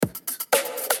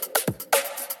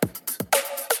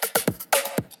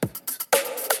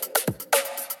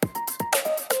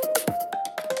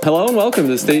Hello and welcome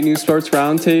to the State News Sports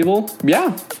Roundtable.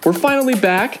 Yeah, we're finally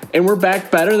back, and we're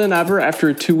back better than ever after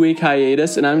a 2-week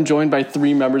hiatus, and I'm joined by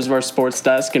 3 members of our sports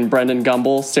desk, and Brendan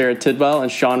Gumbel, Sara Tidwell,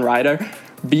 and Sean Reider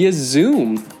via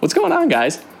Zoom. What's going on,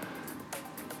 guys?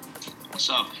 What's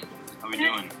up? How we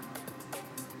doing?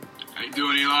 How you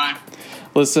doing, Eli?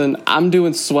 Listen, I'm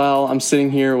doing swell. I'm sitting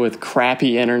here with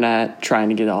crappy internet trying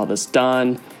to get all this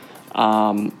done.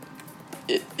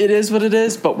 It is what it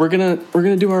is, but we're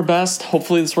gonna do our best.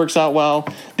 Hopefully this works out well.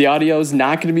 The audio is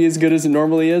not gonna be as good as it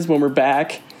normally is when we're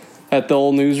back at the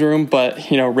old newsroom, but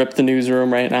rip the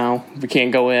newsroom right now. We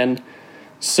can't go in.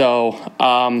 So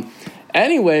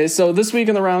anyway, so this week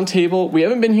in the round table, we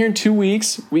haven't been here in 2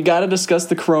 weeks. We gotta discuss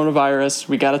the coronavirus.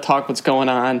 We gotta talk what's going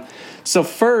on. So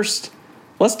first,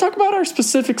 let's talk about our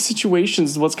specific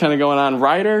situations, what's kind of going on.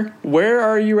 Reider, where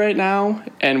are you right now,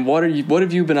 and what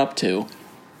have you been up to?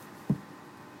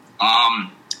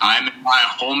 I'm in my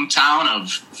hometown of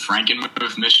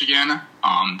Frankenmuth, Michigan.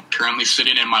 Currently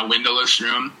sitting in my windowless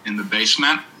room in the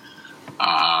basement.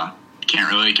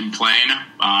 Can't really complain.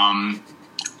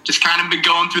 Just kind of been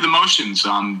going through the motions.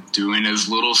 Doing as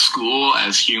little school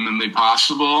as humanly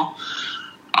possible.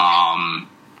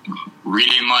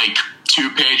 Reading like 2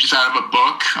 pages out of a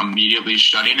book, immediately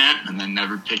shutting it, and then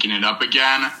never picking it up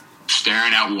again.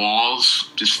 Staring at walls,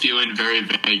 just feeling very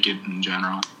vacant in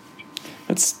general.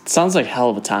 It sounds like hell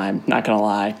of a time, not gonna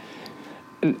lie.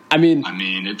 I mean,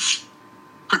 it's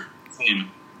pretty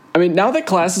insane. Now that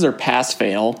classes are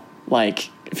pass-fail, I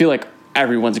feel like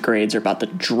everyone's grades are about to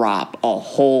drop a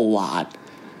whole lot.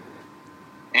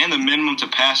 And the minimum to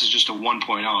pass is just a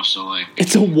 1.0, so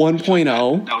it's a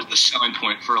 1.0? That was the selling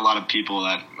point for a lot of people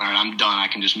that, all right, I'm done, I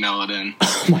can just mail it in.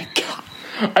 Oh my god.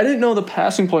 I didn't know the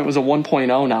passing point was a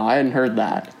 1.0 now. I hadn't heard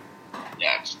that.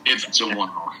 Yeah, it's a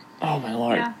 1.0. Oh, my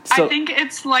Lord. Yeah. So, I think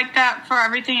it's like that for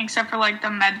everything except for, the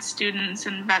med students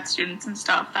and vet students and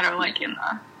stuff that are, in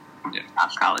the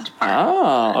top college part.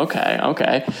 Oh,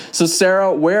 okay. So,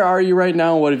 Sara, where are you right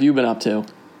now? What have you been up to?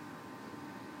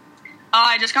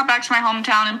 I just got back to my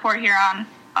hometown in Port Huron,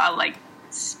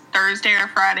 Thursday or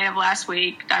Friday of last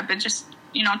week. I've been just,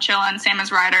 chilling, same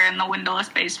as Reider, in the windowless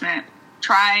basement,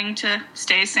 trying to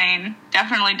stay sane.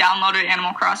 Definitely downloaded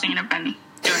Animal Crossing and have been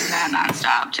doing that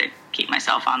nonstop to keep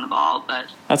myself on the ball, but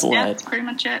that's lit. Yeah, that's pretty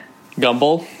much it.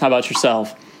 Gumbel, how about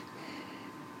yourself?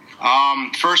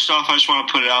 First off, I just want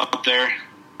to put it out there.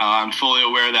 I'm fully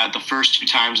aware that the first 2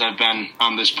 times I've been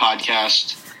on this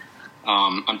podcast,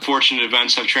 unfortunate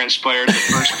events have transpired. The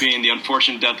first being the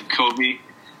unfortunate death of Kobe,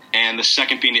 and the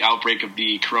second being the outbreak of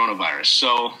the coronavirus.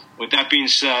 So, with that being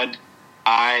said,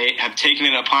 I have taken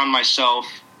it upon myself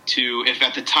to, if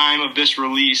at the time of this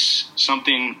release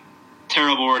something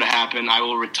terrible were to happen, I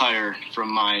will retire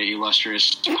from my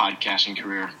illustrious podcasting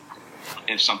career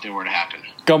if something were to happen.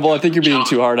 Gumbel, I think you're being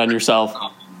too hard on yourself.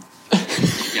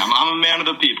 Yeah, I'm a man of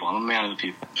the people.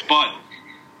 But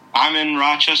I'm in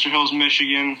Rochester Hills,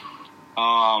 Michigan.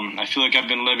 I feel like I've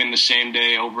been living the same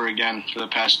day over again for the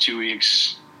past 2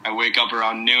 weeks. I wake up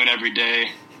around noon every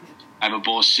day. I have a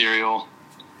bowl of cereal.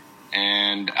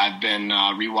 And I've been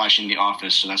rewatching The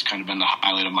Office, so that's kind of been the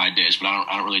highlight of my days. But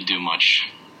I don't really do much.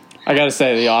 I gotta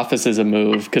say, The Office is a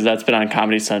move, because that's been on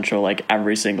Comedy Central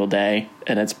every single day,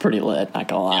 and it's pretty lit, not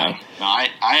gonna lie. Yeah. No,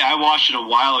 I watched it a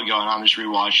while ago, and I'm just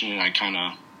rewatching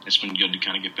it. It's been good to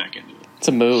kind of get back into it. It's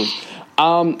a move.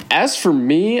 As for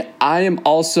me, I am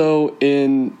also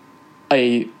in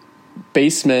a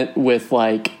basement with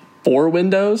 4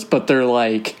 windows, but they're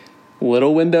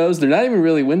little windows. They're not even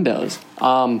really windows.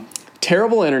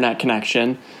 Terrible internet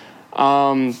connection.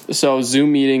 So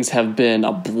Zoom meetings have been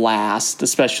a blast,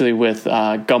 especially with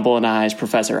Gumbel and I's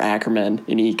Professor Ackerman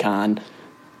in econ.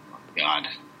 God.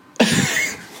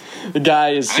 The guy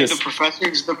is I think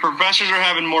the professors are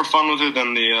having more fun with it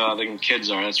than the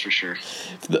kids are, that's for sure.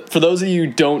 For those of you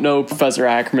who don't know who Professor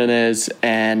Ackerman is,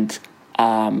 and he's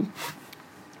our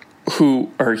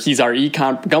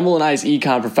Gumbel and I's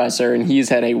econ professor, and he's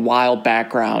had a wild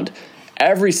background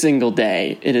every single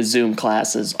day in his Zoom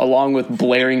classes, along with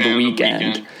blaring the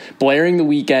weekend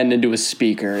into a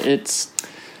speaker. It's,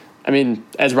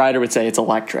 as Reider would say, it's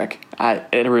electric.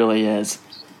 It really is.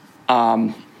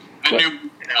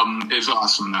 Is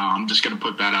awesome now. I'm just going to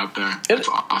put that out there. It's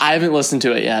awesome. I haven't listened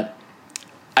to it yet.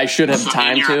 I should have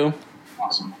time to.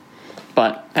 Awesome.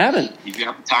 But I haven't. You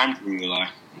got the time to, Eli.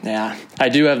 Yeah, I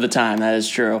do have the time. That is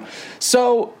true.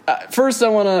 So, first I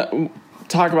want to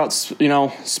talk about,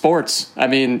 sports.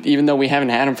 Even though we haven't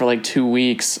had them for 2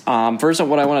 weeks. First,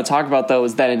 what I want to talk about, though,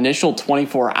 is that initial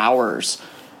 24 hours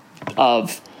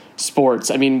of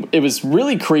sports. It was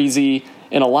really crazy.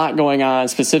 and a lot going on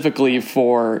specifically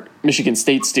for Michigan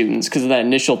State students because of that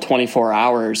initial 24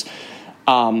 hours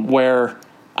where,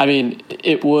 I mean,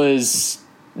 it was,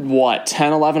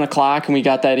 10, 11 o'clock, and we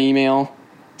got that email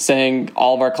saying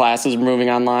all of our classes were moving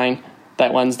online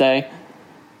that Wednesday.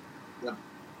 Yep.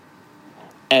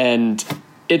 And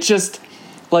it's just,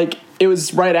 like, it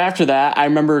was right after that. I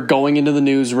remember going into the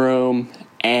newsroom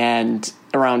and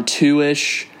around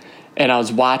 2-ish, and I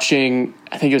was watching,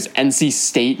 I think it was NC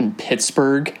State and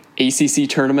Pittsburgh ACC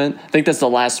tournament. I think that's the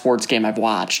last sports game I've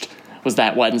watched, was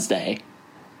that Wednesday.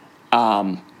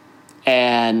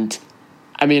 And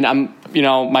I mean,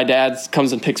 my dad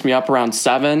comes and picks me up around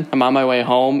 7. I'm on my way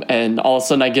home, and all of a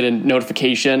sudden I get a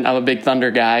notification. I'm a big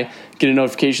Thunder guy. Get a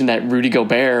notification that Rudy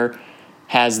Gobert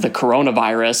has the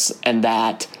coronavirus and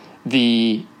that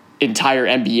the entire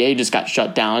NBA just got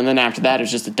shut down. And then after that, it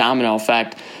was just a domino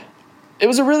effect. It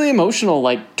was a really emotional,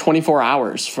 24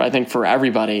 hours, for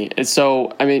everybody. And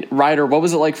so, I mean, Reider, what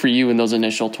was it like for you in those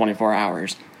initial 24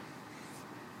 hours?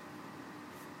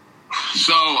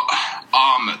 So,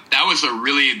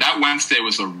 that Wednesday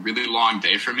was a really long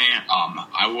day for me.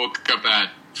 I woke up at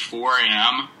 4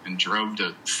 a.m. and drove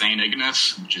to St.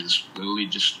 Ignace, which is literally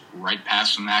just right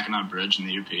past the Mackinac Bridge in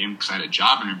the UP, because I had a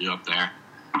job interview up there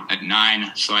at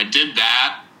 9. So I did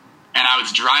that, and I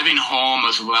was driving home. I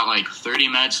was about 30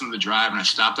 minutes into the drive, and I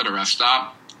stopped at a rest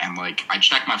stop, and I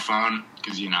checked my phone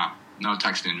because, no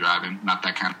texting and driving, not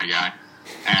that kind of guy.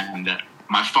 And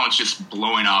my phone's just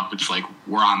blowing up. It's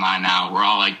we're online now. We're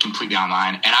all completely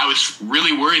online. And I was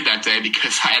really worried that day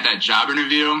because I had that job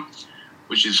interview,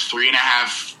 which is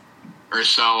 3.5 or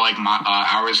so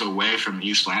hours away from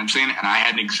East Lansing, and I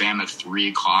had an exam at 3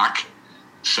 o'clock.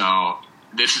 So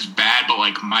this is bad, but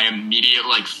my immediate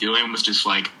feeling was just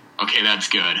okay, that's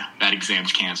good. That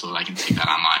exam's canceled. I can take that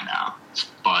online now.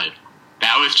 But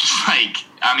that was just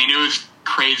it was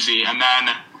crazy. And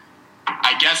then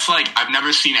I guess I've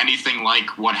never seen anything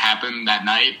like what happened that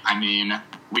night. I mean,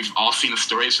 we've all seen the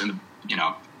stories, and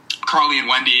Carly and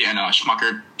Wendy and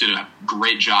Schmucker did a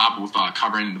great job with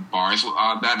covering the bars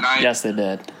that night. Yes, they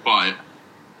did. But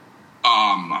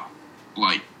I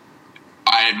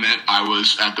admit I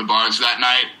was at the bars that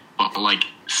night, but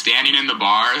standing in the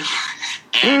bars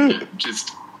and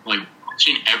just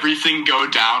watching everything go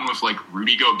down with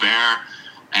Rudy Gobert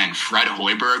and Fred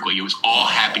Hoiberg, it was all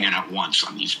happening at once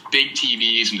on these big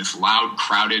TVs in this loud,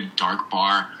 crowded, dark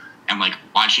bar, and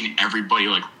watching everybody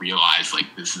realize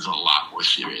this is a lot more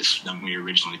serious than we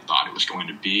originally thought it was going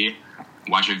to be.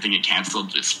 Watch everything get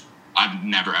canceled. I've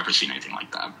never ever seen anything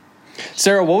like that.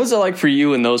 Sarah, what was it like for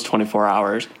you in those 24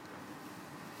 hours?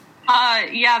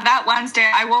 Yeah, that Wednesday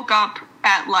I woke up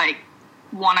at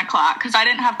 1 o'clock because I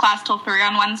didn't have class till 3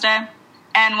 on Wednesday.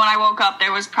 And when I woke up,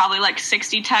 there was probably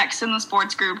 60 texts in the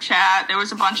sports group chat. There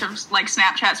was a bunch of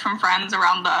Snapchats from friends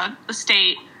around the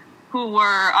state who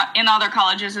were in other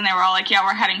colleges, and they were all yeah,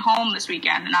 we're heading home this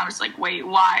weekend. And I was wait,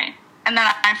 why? And then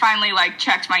I finally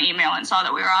checked my email and saw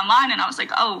that we were online, and I was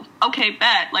oh, okay,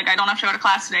 bet. I don't have to go to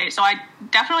class today. So I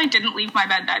definitely didn't leave my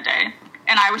bed that day.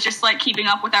 And I was just keeping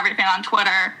up with everything on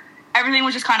Twitter. Everything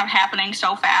was just kind of happening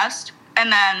so fast.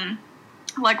 And then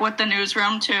with the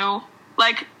newsroom too,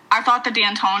 I thought the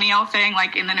D'Antonio thing,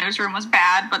 in the newsroom was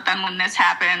bad, but then when this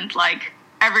happened,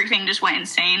 everything just went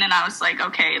insane, and I was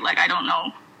okay, I don't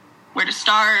know where to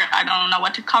start. I don't know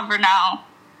what to cover now,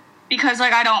 because,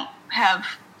 I don't have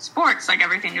sports.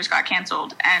 Everything just got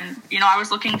canceled, and, I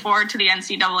was looking forward to the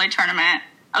NCAA tournament.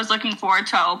 I was looking forward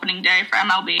to opening day for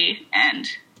MLB, and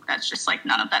that's just,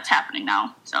 none of that's happening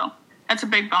now, so that's a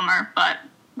big bummer, but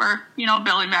we're,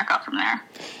 building back up from there.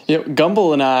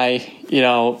 Gumbel and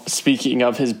I, speaking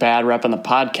of his bad rep on the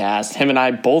podcast, him and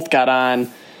I both got on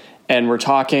and we're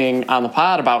talking on the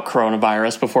pod about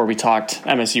coronavirus before we talked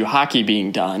MSU hockey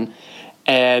being done.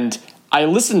 And I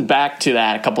listened back to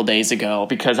that a couple days ago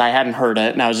because I hadn't heard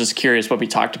it and I was just curious what we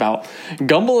talked about.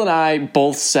 Gumbel and I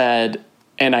both said,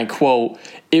 and I quote,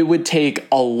 it would take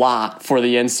a lot for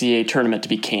the NCAA tournament to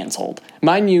be canceled.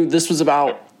 Mind you, this was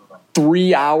about 2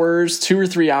 or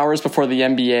 3 hours before the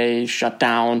NBA shut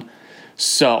down.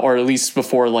 So, or at least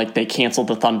before they canceled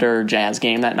the Thunder Jazz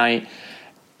game that night.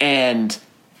 And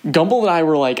Gumbel and I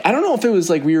were I don't know if it was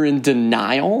we were in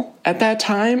denial at that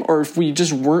time or if we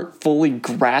just weren't fully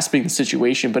grasping the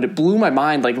situation, but it blew my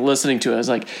mind listening to it. I was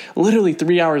literally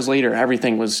 3 hours later,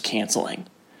 everything was canceling.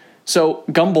 So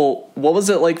Gumbel, what was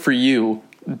it like for you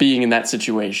being in that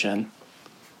situation?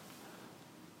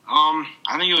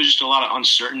 I think it was just a lot of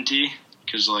uncertainty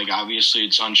because, obviously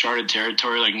it's uncharted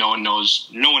territory. No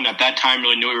one at that time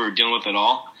really knew what we were dealing with at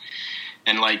all.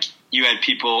 And, you had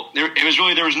people, there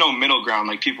was no middle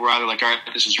ground. People were either all right,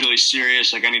 this is really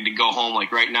serious. I need to go home,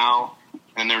 right now.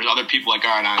 And there was other people like,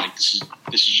 all right, this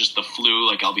is just the flu.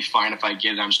 Like, I'll be fine if I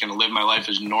get it. I'm just going to live my life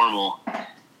as normal. And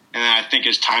then I think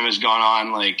as time has gone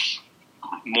on, like,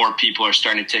 more people are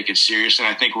starting to take it serious. And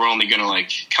I think we're only going to,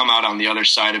 like, come out on the other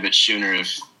side of it sooner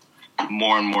if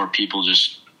more and more people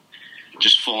just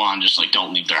full on just, like,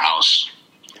 don't leave their house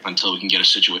until we can get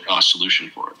a solution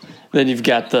for it. Then you've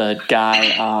got the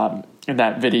guy in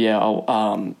that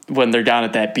video when they're down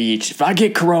at that beach. If I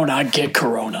get corona, I get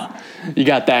corona. You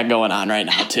got that going on right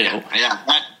now too.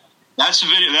 Yeah, that's a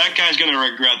video. That guy's gonna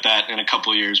regret that in a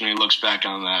couple of years when he looks back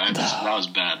on that. That was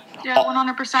bad. Yeah,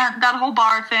 100%. That whole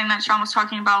bar thing that Sean was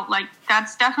talking about, like,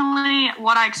 that's definitely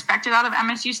what I expected out of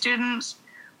MSU students.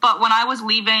 But when I was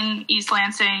leaving East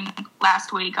Lansing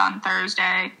last week on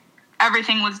Thursday,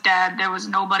 everything was dead. There was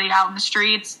nobody out in the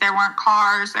streets. There weren't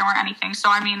cars. There weren't anything. So,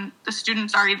 I mean, the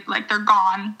students are, like, they're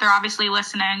gone. They're obviously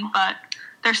listening, but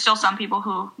there's still some people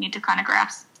who need to kind of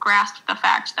grasp the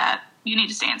fact that you need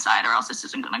to stay inside or else this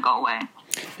isn't going to go away.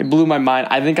 It blew my mind.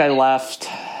 I think I left,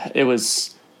 it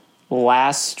was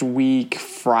last week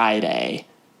Friday.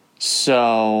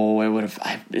 So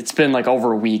it's been like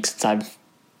over a week since I've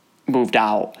moved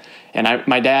out. And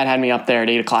my dad had me up there at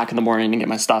 8 o'clock in the morning to get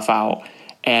my stuff out.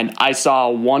 And I saw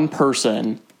one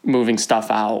person moving stuff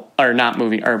out, or not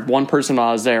moving, or one person while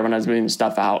I was there when I was moving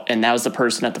stuff out, and that was the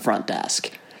person at the front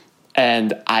desk.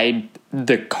 And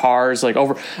the cars, like,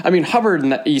 over, I mean, Hubbard in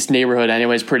the East neighborhood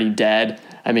anyway is pretty dead.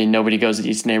 I mean, nobody goes to the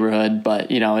East neighborhood,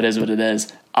 but, you know, it is what it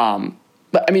is.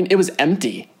 But, I mean, it was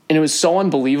empty, and it was so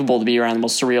unbelievable to be around. The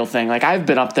most surreal thing. Like, I've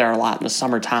been up there a lot in the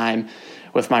summertime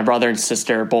with my brother and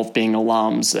sister both being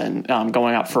alums and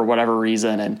going up for whatever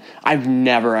reason, and I've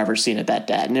never, ever seen it that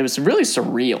dead. And it was really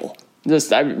surreal.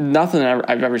 Nothing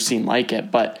I've ever seen like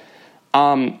it. But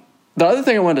the other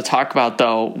thing I wanted to talk about,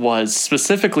 though, was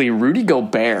specifically Rudy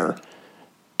Gobert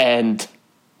and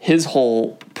his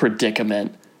whole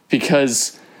predicament.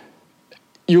 Because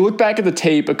you look back at the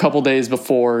tape a couple days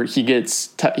before he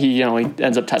ends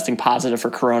up testing positive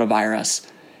for coronavirus,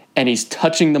 and he's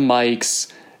touching the mics.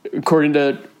 According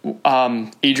to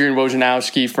Adrian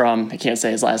Wojnarowski from, I can't say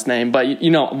his last name, but,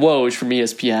 you know, Woj from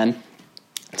ESPN,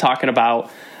 talking about,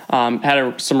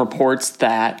 had some reports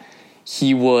that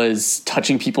he was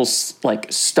touching people's,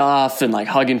 like, stuff and, like,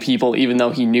 hugging people, even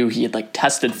though he knew he had, like,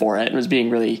 tested for it and was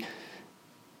being really,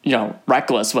 you know,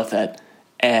 reckless with it.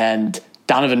 And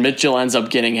Donovan Mitchell ends up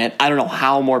getting it. I don't know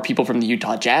how more people from the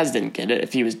Utah Jazz didn't get it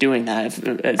if he was doing that, if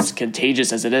as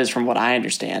contagious as it is from what I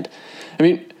understand. I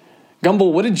mean,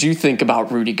 Gumbel, what did you think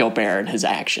about Rudy Gobert and his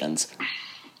actions?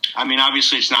 I mean,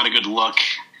 obviously it's not a good look,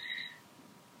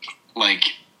 like,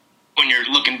 when you're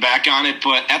looking back on it,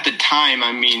 but at the time,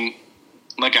 I mean,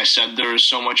 like I said, there was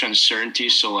so much uncertainty,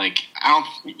 so, like,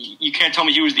 you can't tell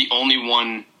me he was the only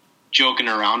one joking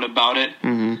around about it.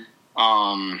 Mm-hmm.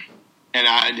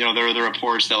 And there were the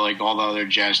reports that, like, all the other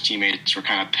Jazz teammates were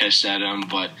kind of pissed at him,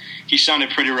 but he sounded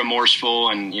pretty remorseful,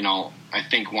 and, you know, I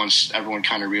think once everyone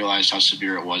kind of realized how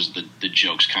severe it was, the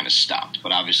jokes kind of stopped.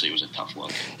 But obviously it was a tough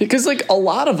look. Because, like, a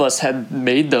lot of us had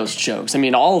made those jokes. I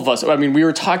mean, all of us. I mean, we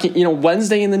were talking, you know,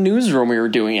 Wednesday in the newsroom we were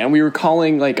doing it, and we were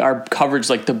calling, like, our coverage,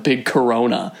 like, the big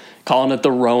Corona, calling it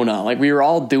the Rona. Like, we were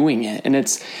all doing it. And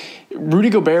Rudy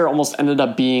Gobert almost ended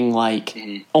up being, like,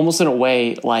 almost in a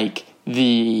way, like,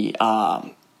 the,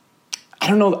 I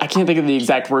don't know, I can't think of the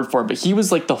exact word for it, but he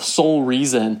was, like, the sole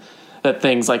reason that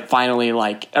things, like, finally,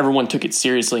 like, everyone took it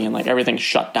seriously and, like, everything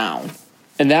shut down.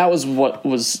 And that was what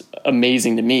was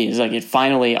amazing to me, is, like, it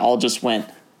finally all just went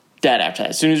dead after that.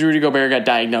 As soon as Rudy Gobert got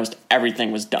diagnosed,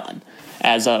 everything was done.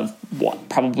 As of,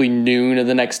 probably noon of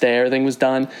the next day, everything was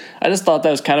done. I just thought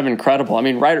that was kind of incredible. I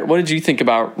mean, Reider, what did you think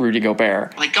about Rudy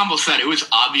Gobert? Like Gumbel said, it was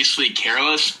obviously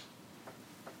careless.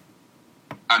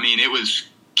 I mean, it was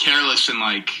careless and,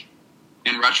 like,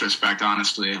 in retrospect,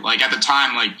 honestly. Like, at the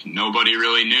time, like, nobody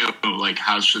really knew, like,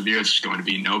 how severe this was going to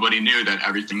be. Nobody knew that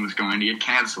everything was going to get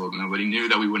canceled. Nobody knew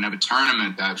that we wouldn't have a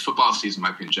tournament, that football season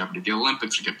might be in jeopardy, the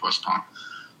Olympics would get postponed.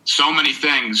 So many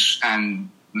things and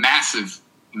massive,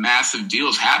 massive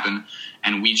deals happen,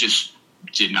 and we just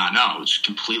did not know. It was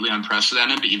completely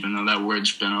unprecedented, even though that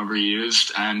word's been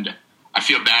overused. And I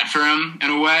feel bad for him in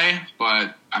a way,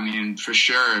 but, I mean, for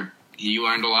sure, he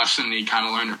learned a lesson. He kind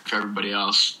of learned it for everybody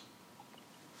else.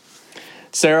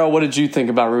 Sara, what did you think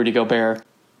about Rudy Gobert?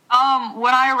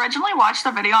 When I originally watched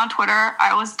the video on Twitter,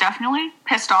 I was definitely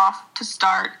pissed off to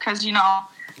start because, you know,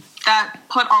 that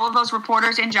put all of those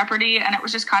reporters in jeopardy, and it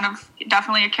was just kind of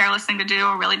definitely a careless thing to do,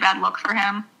 a really bad look for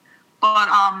him. But,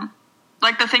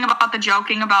 like, the thing about the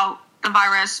joking about the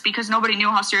virus, because nobody knew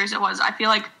how serious it was, I feel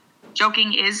like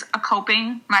joking is a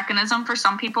coping mechanism for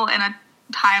some people in a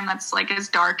time that's, like, as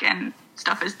dark and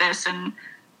stuff as this, and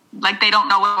like they don't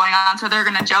know what's going on, so they're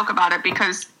going to joke about it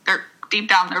because they're deep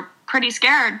down they're pretty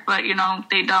scared, but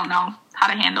they don't know how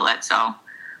to handle it. So,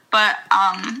 but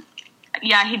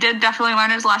yeah, he did definitely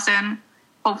learn his lesson.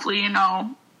 Hopefully,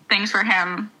 things for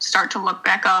him start to look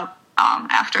back up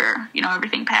after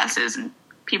everything passes and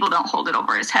people don't hold it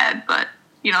over his head. But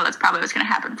that's probably what's going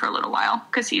to happen for a little while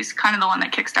because he's kind of the one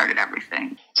that kickstarted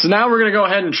everything. So now we're going to go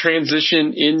ahead and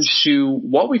transition into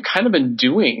what we've kind of been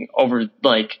doing over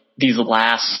these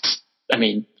last,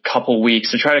 couple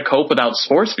weeks to try to cope without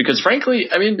sports because frankly,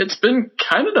 it's been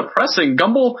kind of depressing.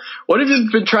 Gumbel, what have you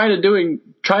been trying to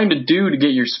do to get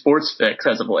your sports fix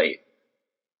as of late?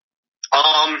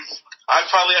 I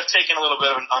probably have taken a little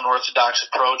bit of an unorthodox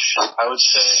approach. I would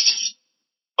say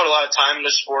put a lot of time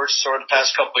into sports over the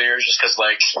past couple of years just because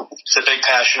it's a big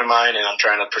passion of mine and I'm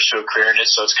trying to pursue a career in it.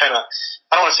 So it's kind of,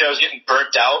 I don't want to say I was getting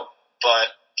burnt out,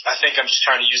 but I think I'm just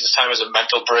trying to use this time as a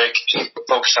mental break,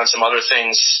 focus on some other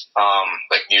things,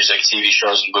 like music, TV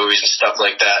shows, and movies and stuff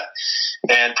like that.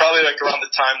 And probably around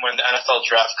the time when the NFL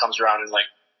draft comes around in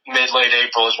mid-late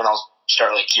April is when I'll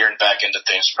start gearing back into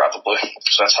things probably.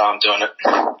 So that's how I'm doing it.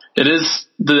 It is.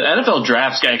 The NFL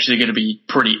draft's actually going to be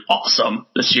pretty awesome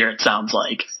this year, it sounds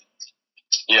like.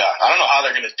 Yeah, I don't know how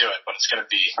they're going to do it, but it's going to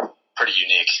be pretty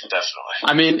unique,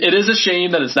 definitely. It is a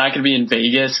shame that it's not going to be in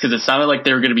Vegas because it sounded like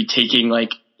they were going to be taking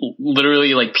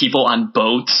literally people on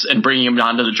boats and bringing them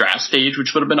onto the draft stage,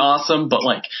 which would have been awesome. But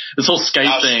this whole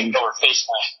Skype thing. Over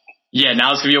FaceTime. Yeah,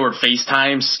 now it's going to be over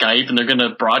FaceTime, Skype, and they're going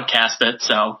to broadcast it.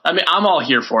 So, I'm all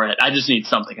here for it. I just need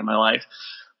something in my life.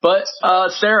 But,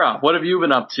 Sara, what have you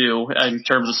been up to in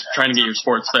terms of trying to get your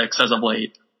sports fix as of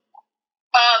late?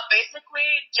 Basically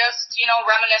just,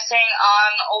 reminiscing on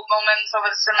old moments over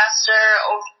the semester,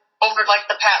 over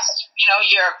the past,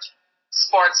 year of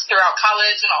sports throughout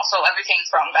college and also everything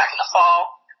from back in the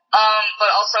fall.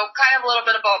 But also kind of a little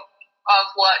bit of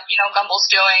what, Gumbel's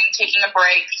doing, taking a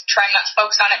break, trying not to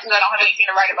focus on it because I don't have anything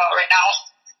to write about right now.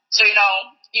 So,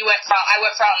 I went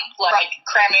from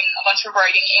cramming a bunch of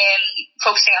writing in,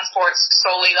 focusing on sports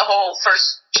solely the whole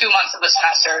first 2 months of the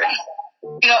semester. And,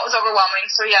 it was overwhelming.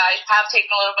 So yeah, I have taken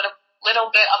a little bit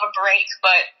of a break,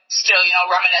 but still,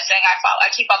 reminiscing. I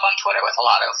keep up on Twitter with a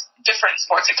lot of different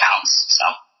sports accounts. So,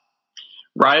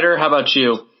 Reider, how about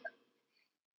you?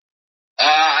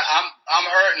 I'm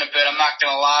hurting a bit. I'm not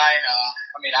gonna lie.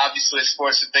 Obviously,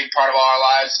 sports is a big part of our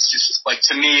lives. It's just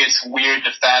to me, it's weird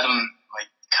to fathom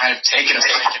kind of taking a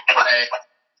break and play.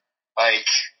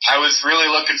 I was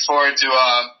really looking forward to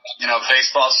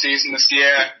baseball season this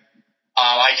year.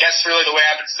 I guess really the way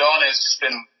I've been feeling is just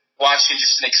been watching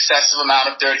just an excessive amount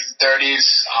of 30s,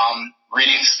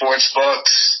 reading sports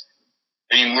books,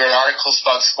 reading weird articles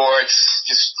about sports,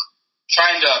 just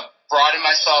trying to broaden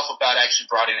myself without actually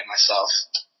broadening myself.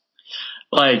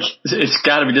 It's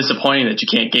got to be disappointing that you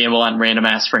can't gamble on random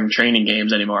ass spring training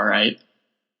games anymore, right?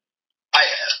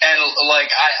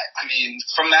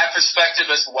 From that perspective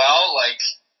as well,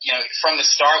 from the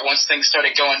start, once things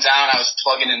started going down, I was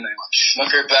plugging in the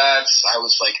snooker bets. I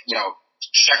was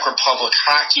Czech Republic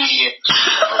hockey,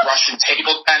 Russian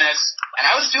table tennis, and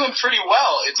I was doing pretty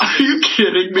well. Are you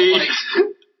kidding me?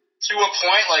 To a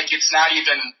point, it's not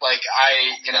even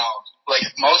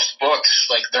most books,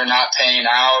 they're not paying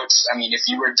out. If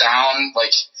you were down,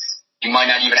 you might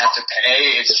not even have to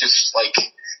pay. It's just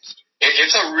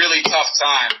it's a really tough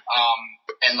time.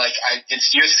 And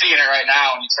you're seeing it right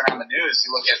now when you turn on the news.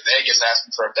 You look at Vegas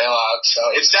asking for a bailout. So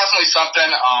it's definitely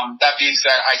something. That being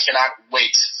said, I cannot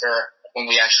wait for when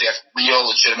we actually have real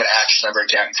legitimate action ever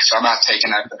again because I'm not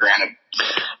taking that for granted.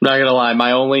 I'm not gonna lie,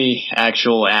 my only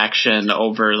actual action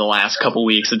over the last couple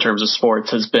weeks in terms of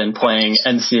sports has been playing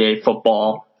NCAA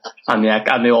football on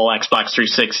the old Xbox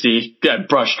 360. I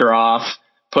brushed her off,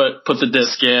 put the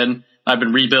disc in. I've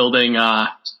been rebuilding.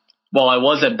 I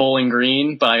was at Bowling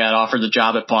Green, but I got offered the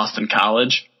job at Boston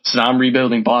College, so now I'm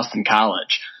rebuilding Boston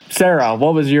College. Sara,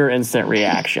 what was your instant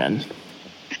reaction?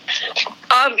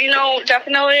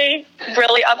 Definitely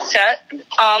really upset.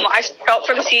 I felt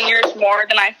for the seniors more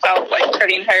than I felt for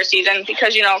the entire season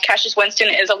because, Cassius Winston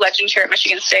is a legend here at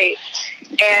Michigan State.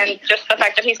 And just the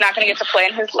fact that he's not going to get to play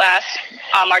in his last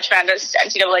March Madness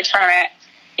NCAA tournament,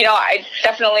 I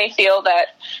definitely feel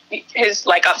that his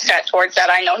upset towards that.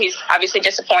 I know he's obviously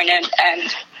disappointed,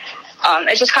 and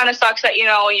it just kind of sucks that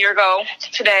a year ago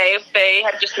today they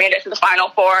had just made it to the Final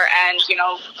Four, and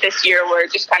this year we're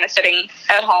just kind of sitting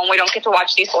at home. We don't get to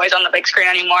watch these boys on the big screen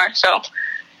anymore. So,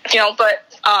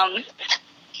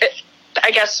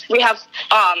 I guess we have.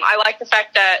 I like the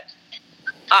fact that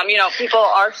people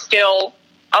are still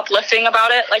uplifting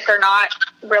about it. They're not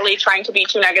really trying to be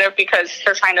too negative because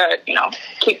they're trying to,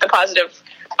 keep the positive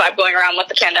vibe going around with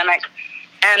the pandemic.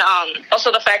 And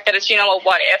also the fact that it's, you know, a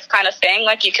what-if kind of thing.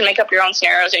 Like, you can make up your own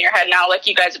scenarios in your head now, like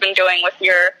you guys have been doing with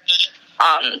your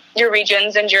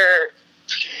regions and your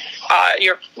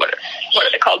what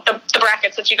are they called? The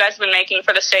brackets that you guys have been making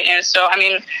for the state news. So, I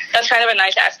mean, that's kind of a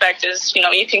nice aspect is, you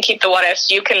know, you can keep the what-ifs.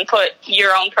 You can put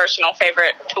your own personal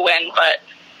favorite to win, but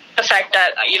the fact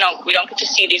that, you know, we don't get to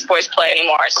see these boys play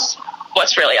anymore is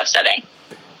what's really upsetting.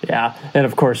 Yeah, and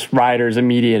of course, Reider's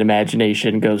immediate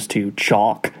imagination goes to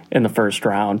chalk in the first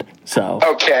round. So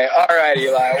okay, all right,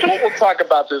 Eli, we'll talk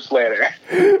about this later.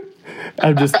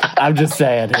 I'm just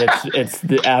saying,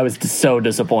 I was so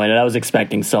disappointed. I was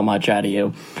expecting so much out of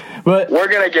you, but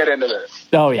we're gonna get into this.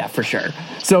 Oh yeah, for sure.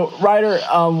 So Reider,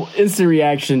 instant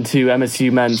reaction to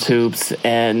MSU men's hoops,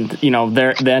 and you know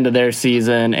the end of their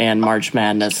season and March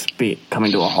Madness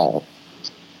coming to a halt.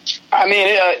 I mean,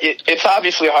 it's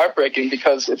obviously heartbreaking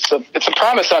because it's a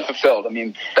promise unfulfilled. I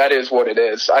mean, that is what it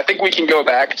is. I think we can go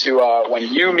back to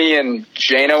when you, me, and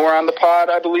Jana were on the pod,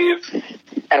 I believe,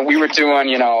 and we were doing,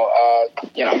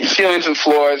 ceilings and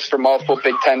floors for multiple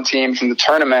Big Ten teams in the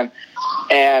tournament,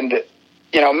 and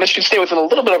Michigan State was in a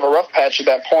little bit of a rough patch at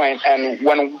that point. And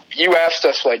when you asked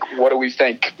us, like, what do we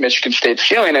think Michigan State's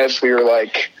ceiling is, we were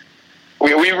like,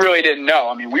 we really didn't know.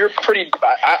 I mean, we were pretty.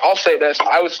 I'll say this: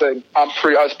 I was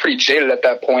pretty jaded at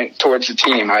that point towards the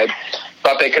team. I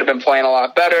thought they could have been playing a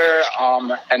lot better.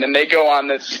 And then they go on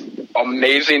this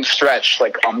amazing stretch,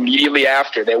 like immediately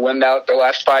after they win out their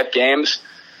last 5 games.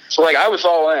 So, like, I was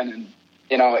all in,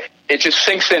 and it just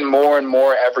sinks in more and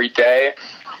more every day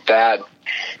that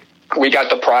we got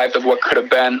deprived of what could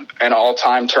have been an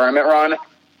all-time tournament run.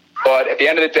 But at the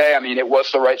end of the day, I mean, it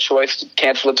was the right choice to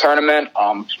cancel the tournament.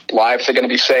 Lives are going to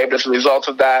be saved as a result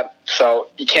of that. So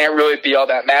you can't really be all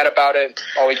that mad about it.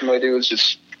 All we can really do is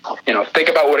just, think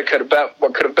about what could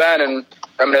have been, and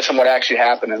reminisce on what actually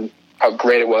happened and how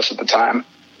great it was at the time.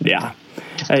 Yeah.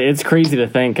 It's crazy to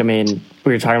think. I mean,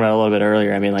 we were talking about it a little bit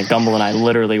earlier. I mean, like, Gumbel and I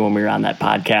literally, when we were on that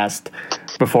podcast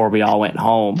before we all went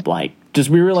home, like,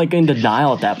 we were like in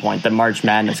denial at that point that March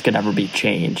Madness could ever be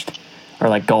changed or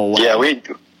like go away. Yeah,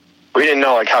 we didn't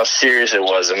know like how serious it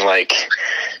was, and like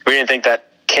we didn't think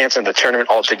that canceling the tournament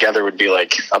altogether would be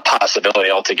like a possibility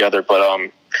altogether. But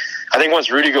I think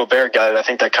once Rudy Gobert got it, I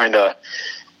think that kind of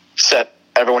set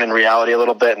everyone in reality a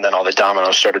little bit, and then all the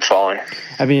dominoes started falling.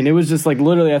 I mean, it was just like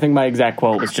literally, I think my exact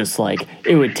quote was just like,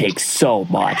 it would take so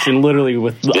much, and literally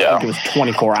I think it was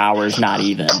 24 hours, not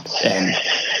even, and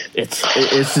it's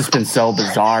just been so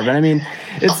bizarre. But I mean,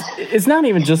 it's not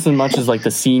even just as much as like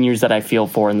the seniors that I feel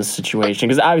for in this situation,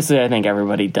 because obviously I think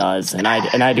everybody does, and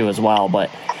I do as well. But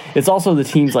it's also the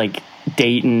teams like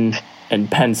Dayton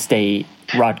and Penn State,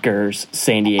 Rutgers,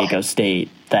 San Diego State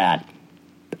that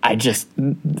this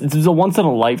is a once in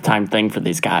a lifetime thing for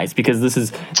these guys, because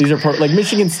these are like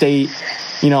Michigan State,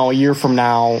 a year from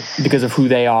now, because of who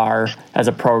they are as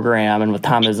a program and with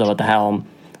Tom Izzo at the helm,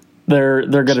 they're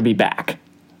going to be back.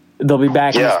 They'll be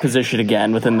back in this position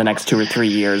again within the next 2 or 3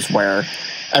 years, where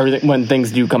everything, when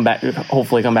things do come back,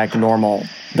 hopefully come back to normal,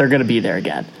 they're going to be there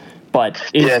again. But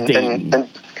Dayton.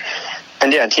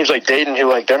 And teams like Dayton, who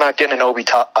like they're not getting an Obi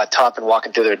top and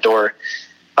walking through their door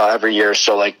every year.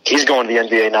 So like he's going to the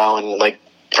NBA now, and like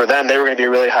for them, they were going to be a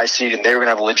really high seed, and they were going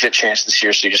to have a legit chance this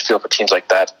year. So you just feel for teams like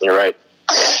that. You're right.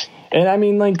 And I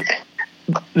mean, like,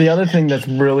 the other thing that's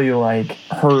really like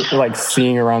hurt, like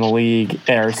seeing around the league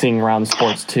or seeing around the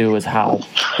sports too, is how,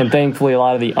 and thankfully a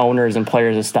lot of the owners and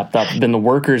players have stepped up, been the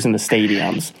workers in the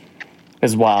stadiums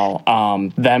as well.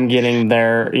 Them getting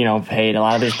their, paid. A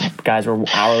lot of these guys were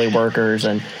hourly workers,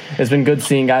 and it's been good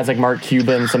seeing guys like Mark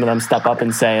Cuban, some of them step up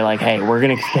and say like, hey, we're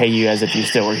going to pay you as if you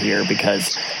still were here,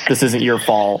 because this isn't your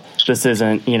fault. This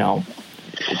isn't,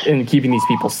 in keeping these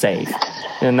people safe.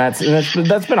 And that's been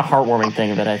a heartwarming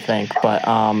thing of it, I think. But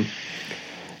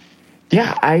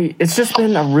it's just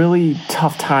been a really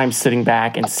tough time sitting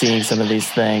back and seeing some of these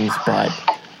things. But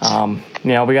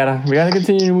we gotta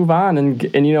continue to move on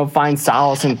and find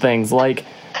solace in things. Like,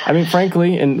 I mean,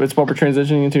 frankly, and it's what we're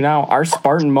transitioning into now, our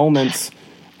Spartan moments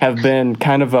have been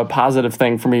kind of a positive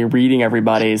thing for me, reading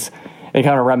everybody's and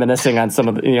kind of reminiscing on some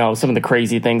of the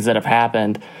crazy things that have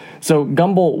happened. So,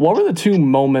 Gumbel, what were the 2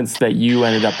 moments that you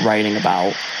ended up writing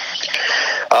about?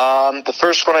 The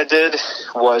first one I did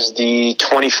was the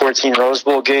 2014 Rose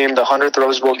Bowl game, the 100th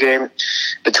Rose Bowl game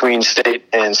between State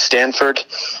and Stanford.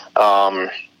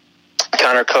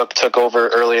 Connor Cook took over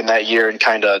early in that year and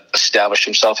kind of established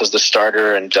himself as the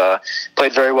starter and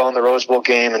played very well in the Rose Bowl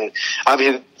game. And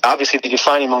obviously the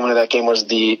defining moment of that game was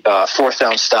the 4th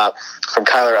down stop from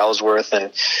Kyler Ellsworth.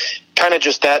 And kind of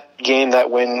just that game, that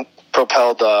win,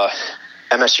 propelled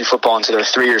MSU football into their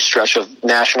 3-year stretch of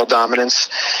national dominance.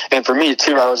 And for me,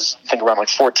 too, I was, I think, around like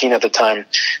 14 at the time.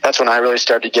 That's when I really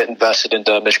started to get invested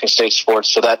into Michigan State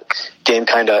sports. So that game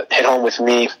kind of hit home with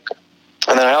me.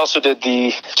 And then I also did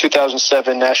the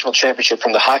 2007 national championship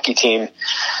from the hockey team,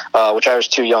 which I was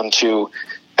too young to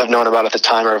have known about at the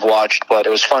time or have watched, but it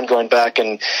was fun going back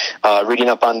and reading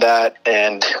up on that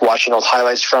and watching old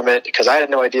highlights from it, because I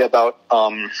had no idea about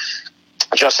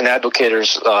Justin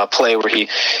Advocator's play where he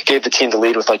gave the team the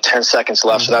lead with like 10 seconds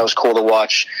left. So that was cool to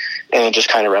watch and just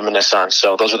kind of reminisce on.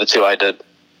 So those are the two I did.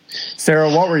 Sarah,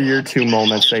 what were your 2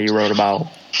 moments that you wrote about?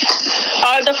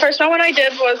 The first moment I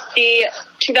did was the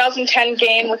 2010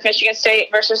 game with Michigan State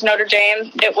versus Notre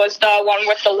Dame. It was the one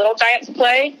with the Little Giants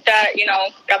play that,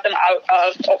 got them out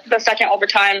of the second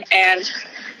overtime and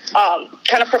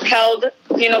kind of propelled,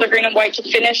 the green and white to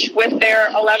finish with their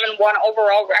 11-1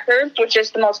 overall record, which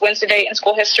is the most wins to date in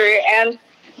school history. And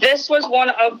this was one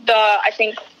of the, I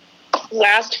think,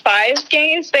 last 5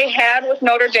 games they had with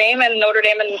Notre Dame, and Notre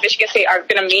Dame and Michigan State are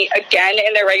going to meet again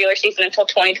in their regular season until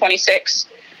 2026.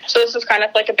 So this is kind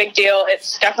of like a big deal.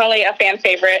 It's definitely a fan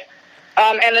favorite.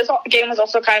 And this game was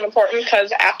also kind of important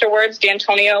because afterwards,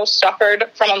 D'Antonio suffered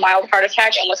from a mild heart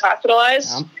attack and was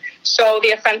hospitalized. Yeah. So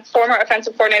the former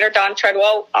offensive coordinator, Don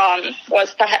Tidwell,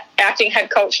 was the acting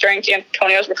head coach during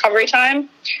D'Antonio's recovery time,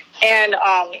 and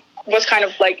was kind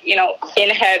of like, in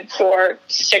head for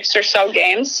 6 or so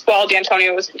games while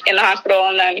D'Antonio was in the hospital.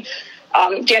 And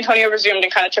then D'Antonio resumed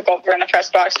and kind of took over in the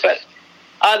press box. But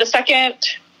the second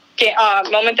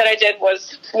moment that I did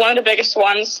was one of the biggest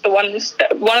ones, one of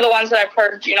the ones that I've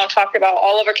heard, talked about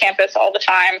all over campus all the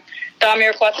time, the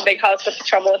miracle at the big house with the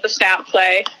trouble with the snap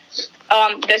play.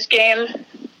 This game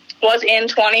was in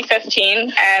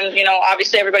 2015, and,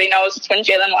 obviously everybody knows it's when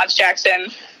Jalen Watts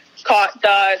Jackson caught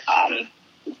the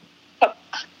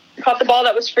ball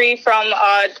that was free from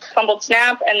a fumbled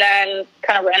snap and then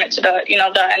kind of ran it to the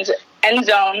end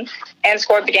zone and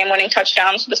scored the game-winning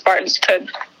touchdown so the Spartans could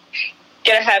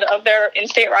get ahead of their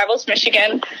in-state rivals,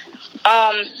 Michigan.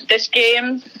 This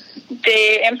game,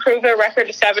 they improved their record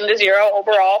to 7-0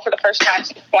 overall for the first time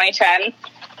since 2010.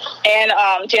 And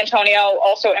D'Antonio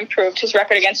also improved his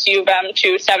record against U of M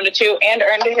to 7-2 and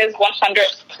earned his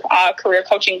 100th career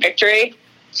coaching victory.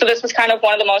 So this was kind of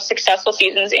one of the most successful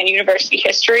seasons in university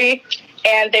history.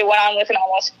 And they went on with an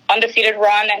almost undefeated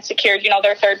run and secured,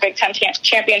 their 3rd Big Ten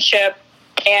championship.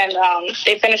 And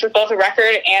they finished with both a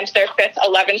record and their 5th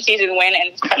 11-season win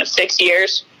in kind of 6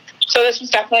 years. So this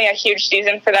was definitely a huge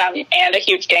season for them and a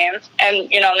huge game. And,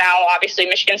 now obviously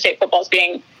Michigan State football is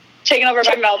being taken over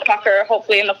by Mel Tucker,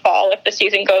 hopefully in the fall if the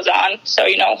season goes on. So,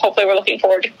 hopefully we're looking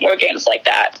forward to more games like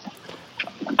that.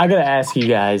 I got to ask you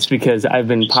guys, because I've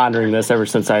been pondering this ever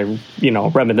since I,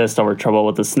 reminisced over trouble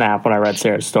with the snap when I read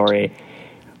Sarah's story.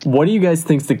 What do you guys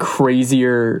think is the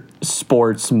crazier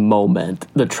sports moment?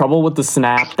 The trouble with the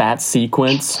snap, that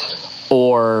sequence,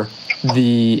 or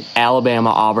the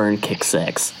Alabama-Auburn kick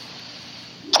 6?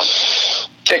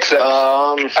 Kick 6.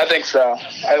 I think so.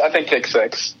 I think kick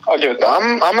 6. I'll give it that.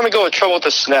 I'm going to go with trouble with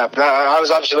the snap. I was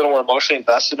obviously a little more emotionally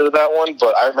invested into that one,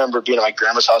 but I remember being at my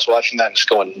grandma's house watching that and just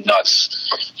going nuts.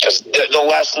 Because the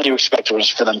last thing you expected was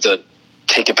for them to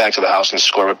take it back to the house and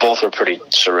score, but both were pretty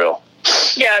surreal.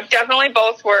 Yeah, definitely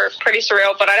both were pretty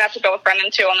surreal, but I'd have to go with Brendan,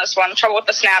 too, on this one. Trouble with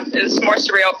the snap is more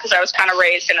surreal because I was kind of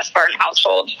raised in a Spartan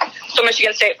household. So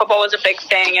Michigan State football was a big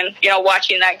thing, and,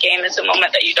 watching that game is a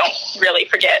moment that you don't really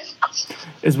forget.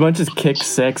 As much as kick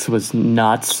 6 was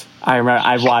nuts, I remember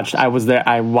I was there,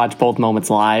 I watched both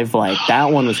moments live. Like, that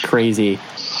one was crazy.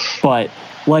 But,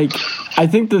 I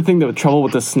think the thing that was trouble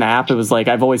with the snap, it was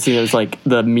I've always seen it was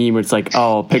the meme where it's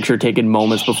picture taken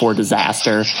moments before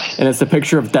disaster. And it's the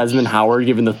picture of Desmond Howard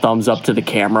giving the thumbs up to the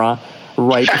camera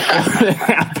right before it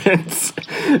happens.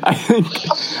 I think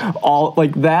all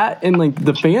that and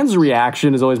the fans'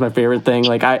 reaction is always my favorite thing.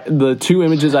 The 2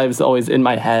 images I was always in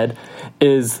my head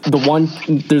is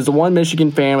there's the one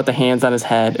Michigan fan with the hands on his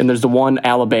head, and there's the one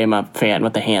Alabama fan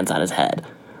with the hands on his head.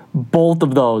 Both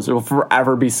of those will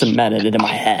forever be cemented into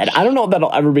my head. I don't know if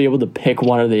that'll ever be able to pick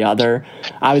one or the other.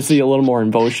 Obviously, a little more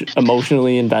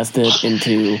emotionally invested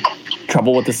into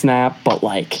trouble with the snap, but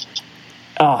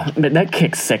that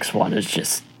kick 6 one is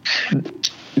just,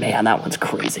 man, that one's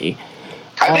crazy.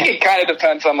 I think it kind of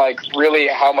depends on really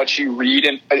how much you read,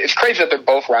 and it's crazy that they're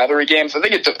both rivalry games. I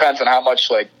think it depends on how much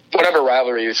whatever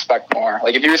rivalry you respect more.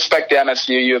 If you respect the MSU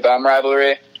U of M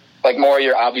rivalry, more,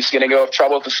 you're obviously going to go with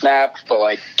trouble with the snap,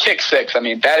 but kick 6,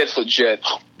 that is legit.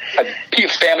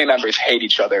 Family members hate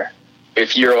each other.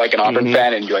 If you're an Auburn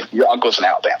fan and your uncle's an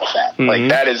Alabama fan,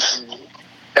 that is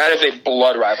a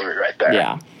blood rivalry right there.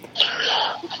 Yeah.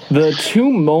 The two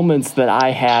moments that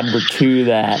I had were two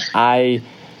that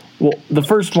the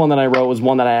first one that I wrote was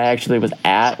one that I actually was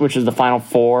at, which is the Final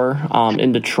Four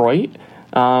in Detroit.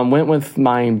 Went with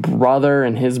my brother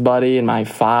and his buddy and my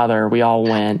father. We all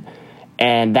went.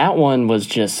 And that one was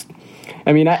just,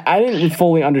 I mean, I didn't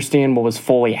fully understand what was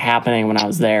fully happening when I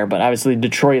was there, but obviously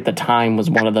Detroit at the time was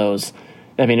one of those,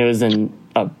 I mean, it was in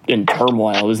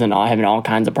turmoil. It was having all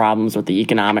kinds of problems with the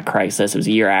economic crisis. It was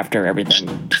a year after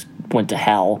everything just went to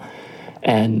hell.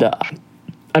 And,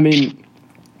 I mean,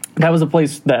 that was a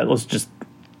place that was just,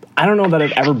 I don't know that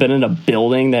I've ever been in a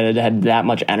building that had that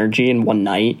much energy in one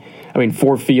night. I mean,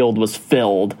 Ford Field was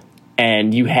filled,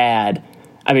 and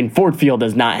Ford Field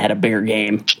has not had a bigger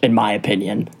game, in my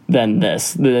opinion, than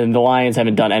this. The Lions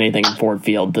haven't done anything in Ford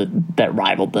Field that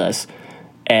rivaled this.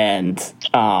 And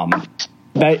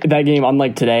that game,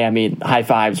 unlike today, I mean, high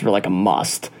fives were like a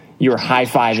must. You were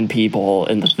high-fiving people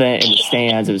in the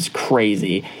stands. It was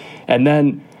crazy. And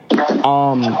then,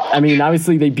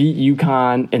 obviously they beat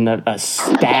UConn in a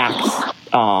stacked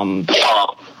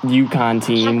UConn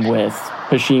team with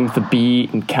Hashim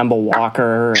Thabit and Kemba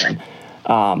Walker.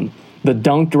 And the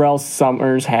dunk Darrell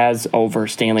Summers has over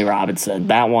Stanley Robinson.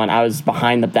 That one, I was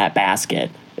behind that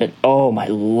basket. Oh, my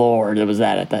Lord, it was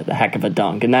that heck of a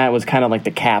dunk. And that was kind of like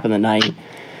the cap of the night.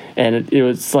 And it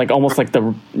was like almost like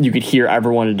you could hear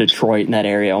everyone in Detroit in that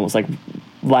area almost like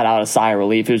let out a sigh of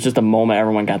relief. It was just a moment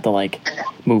everyone got to like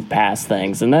move past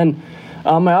things. And then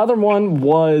my other one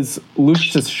was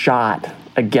Lucius' shot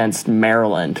against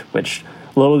Maryland, which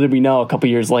little did we know a couple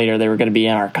years later they were going to be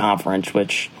in our conference,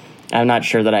 which I'm not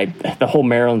sure that the whole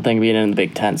Maryland thing being in the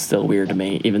Big Ten is still weird to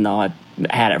me, even though I've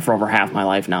had it for over half my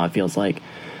life now, it feels like.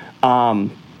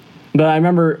 But I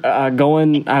remember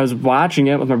I was watching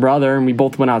it with my brother, and we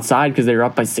both went outside because they were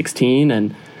up by 16,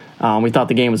 and we thought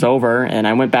the game was over. And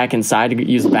I went back inside to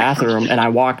use the bathroom, and I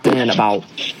walked in about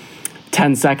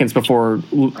 10 seconds before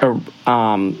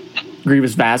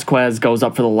Grievous Vasquez goes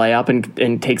up for the layup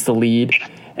and takes the lead.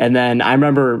 And then I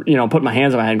remember, putting my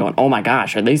hands on my head and going, oh my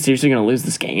gosh, are they seriously going to lose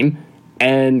this game?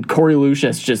 And Corey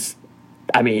Lucius just,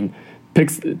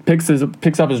 picks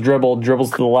up his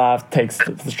dribbles to the left, takes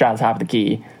the shot top of the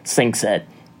key, sinks it.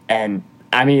 And,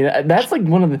 that's like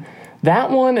that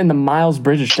one and the Miles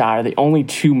Bridges shot are the only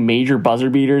two major buzzer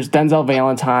beaters. Denzel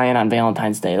Valentine on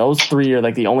Valentine's Day. Those three are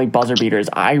like the only buzzer beaters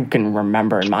I can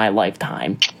remember in my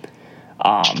lifetime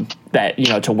that,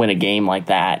 to win a game like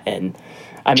that. And,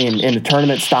 in the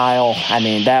tournament style,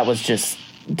 that was just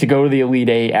to go to the Elite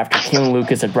Eight after Kalen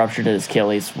Lucas had ruptured his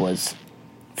Achilles was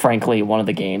frankly one of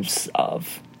the games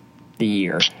of the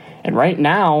year. And right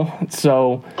now,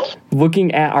 so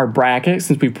looking at our bracket,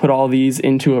 since we put all these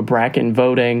into a bracket and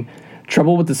voting,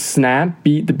 Trouble with the Snap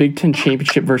beat the Big Ten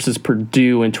Championship versus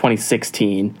Purdue in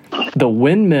 2016. The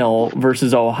Windmill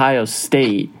versus Ohio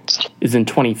State is in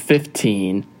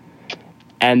 2015.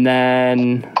 And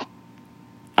then,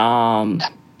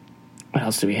 what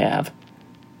else do we have?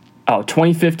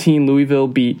 2015 Louisville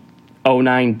beat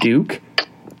 09 Duke.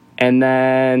 And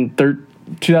then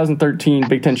 2013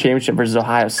 Big Ten Championship versus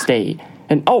Ohio State.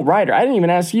 And, Reider, I didn't even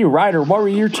ask you. Reider, what were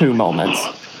your two moments?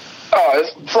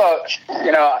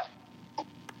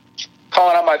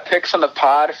 Calling out my picks on the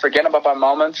pod, forgetting about my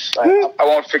moments. I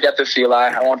won't forget this, Eli.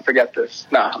 I won't forget this.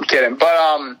 No, I'm kidding. But,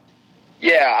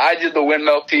 I did the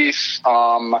Windmill piece.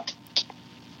 That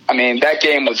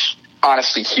game was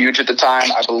honestly huge at the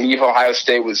time. I believe Ohio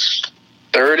State was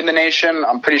third in the nation.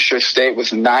 I'm pretty sure State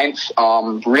was ninth.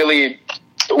 Really,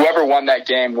 whoever won that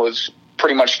game was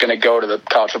pretty much going to go to the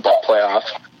college football playoff.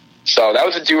 So that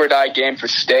was a do-or-die game for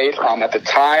State. At the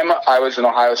time, I was an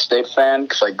Ohio State fan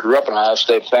because I grew up an Ohio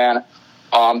State fan.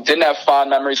 Didn't have fond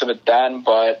memories of it then,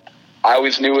 but I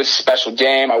always knew it was a special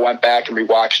game. I went back and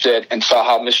rewatched it and saw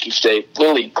how Michigan State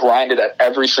literally grinded at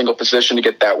every single position to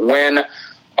get that win.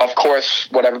 Of course,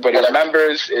 what everybody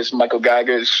remembers is Michael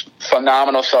Geiger's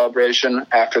phenomenal celebration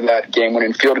after that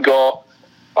game-winning field goal.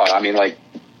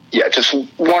 Just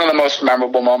one of the most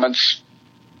memorable moments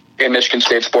in Michigan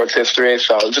State sports history.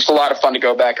 So it was just a lot of fun to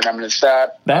go back and reminisce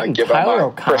that. That and Tyler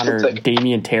O'Connor,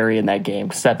 Damian Terry in that game,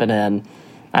 stepping in.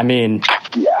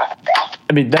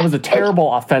 That was a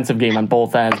terrible offensive game on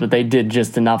both ends, but they did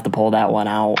just enough to pull that one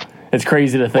out. It's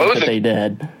crazy to think that they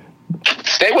did.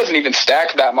 State wasn't even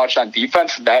stacked that much on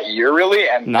defense that year, really,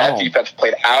 and that defense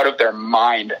played out of their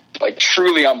mind.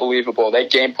 Truly unbelievable. They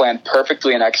game planned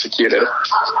perfectly and executed.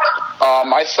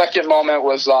 My second moment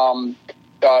was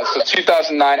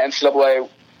 2009 NCAA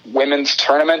women's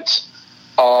tournament.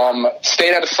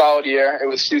 State had a solid year. It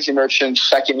was Susie Merchant's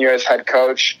second year as head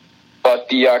coach, but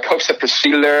the coach that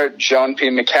preceded her, Joan P.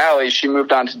 McKown, she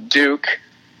moved on to Duke,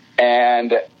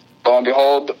 and Lo and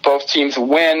behold, both teams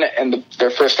win in their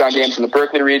first round games in the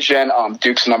Berkeley region.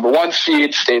 Duke's number 1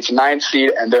 seed, State's 9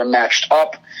 seed, and they're matched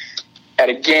up at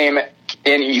a game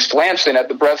in East Lansing at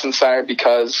the Breslin Center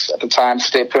because at the time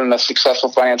State put in a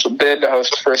successful financial bid to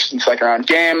host first and second round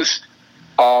games.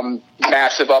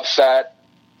 Massive upset,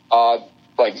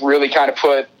 really kind of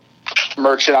put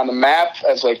Merchant on the map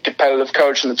as competitive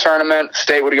coach in the tournament.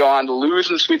 State would go on to lose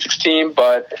in the Sweet 16,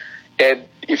 but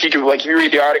if you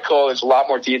read the article, there's a lot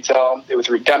more detail. It was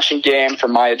a redemption game for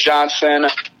Maya Johnson.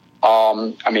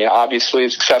 Obviously,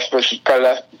 success versus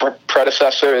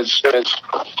predecessor is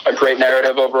a great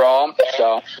narrative overall.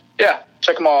 So, yeah,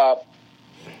 check them all out.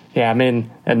 Yeah, and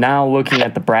now looking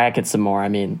at the bracket some more,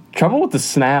 trouble with the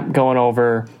snap going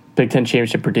over Big Ten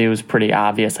Championship Purdue was pretty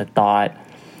obvious, I thought.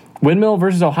 Windmill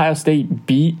versus Ohio State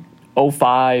beat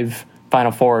 05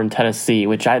 Final Four in Tennessee,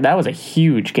 that was a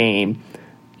huge game.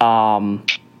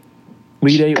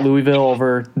 Elite 8 Louisville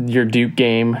over your Duke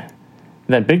game.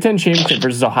 Then Big Ten Championship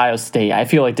versus Ohio State, I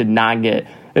feel did not get,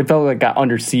 it felt like got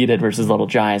underseeded versus Little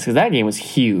Giants because that game was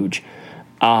huge.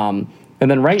 And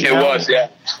then right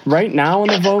now in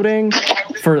the voting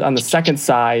on the second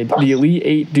side, the Elite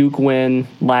 8 Duke win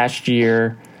last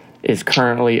year is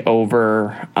currently over,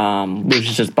 which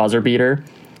is just buzzer beater.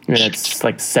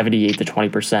 It's 78 to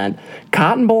 20%.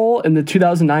 Cotton Bowl and the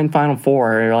 2009 Final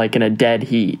Four are in a dead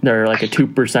heat. They're a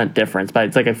 2% difference, but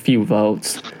it's a few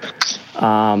votes.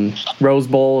 Rose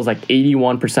Bowl is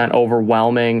 81%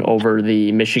 overwhelming over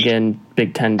the Michigan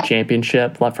Big Ten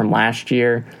Championship left from last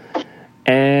year.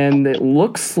 And it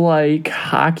looks like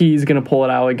hockey's going to pull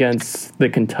it out against the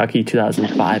Kentucky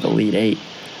 2005 Elite 8.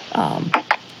 I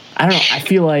don't know. I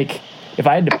feel if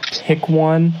I had to pick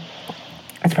one,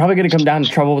 it's probably going to come down to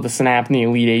trouble with the snap and the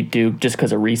Elite 8 Duke just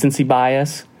because of recency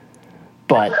bias.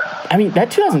 But,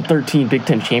 that 2013 Big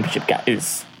Ten Championship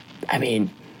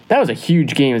that was a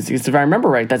huge game. If I remember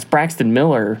right, that's Braxton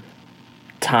Miller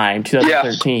time,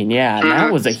 2013. Yeah, and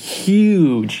that was a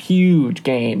huge, huge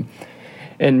game.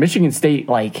 And Michigan State,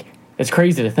 it's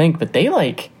crazy to think, but they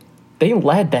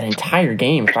led that entire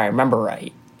game, if I remember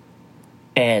right.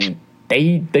 And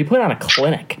they put on a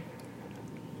clinic.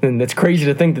 And it's crazy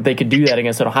to think that they could do that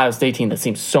against an Ohio State team that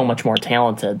seems so much more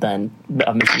talented than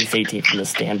a Michigan State team from this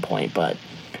standpoint. But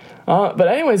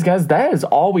anyways, guys, that is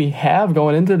all we have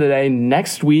going into today.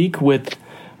 Next week with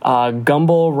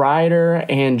Gumbel, Reider,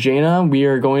 and Jaina, we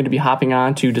are going to be hopping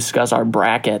on to discuss our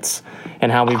brackets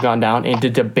and how we've gone down and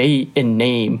to debate and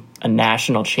name a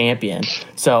national champion.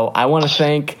 So I want to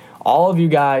thank all of you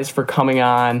guys for coming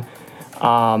on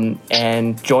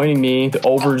and joining me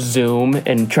over Zoom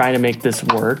and trying to make this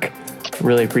work.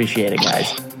 Really appreciate it,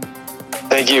 guys.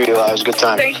 Thank you, Eli. It was a good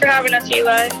time. Thanks for having us,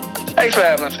 Eli. Thanks for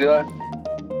having us, Eli.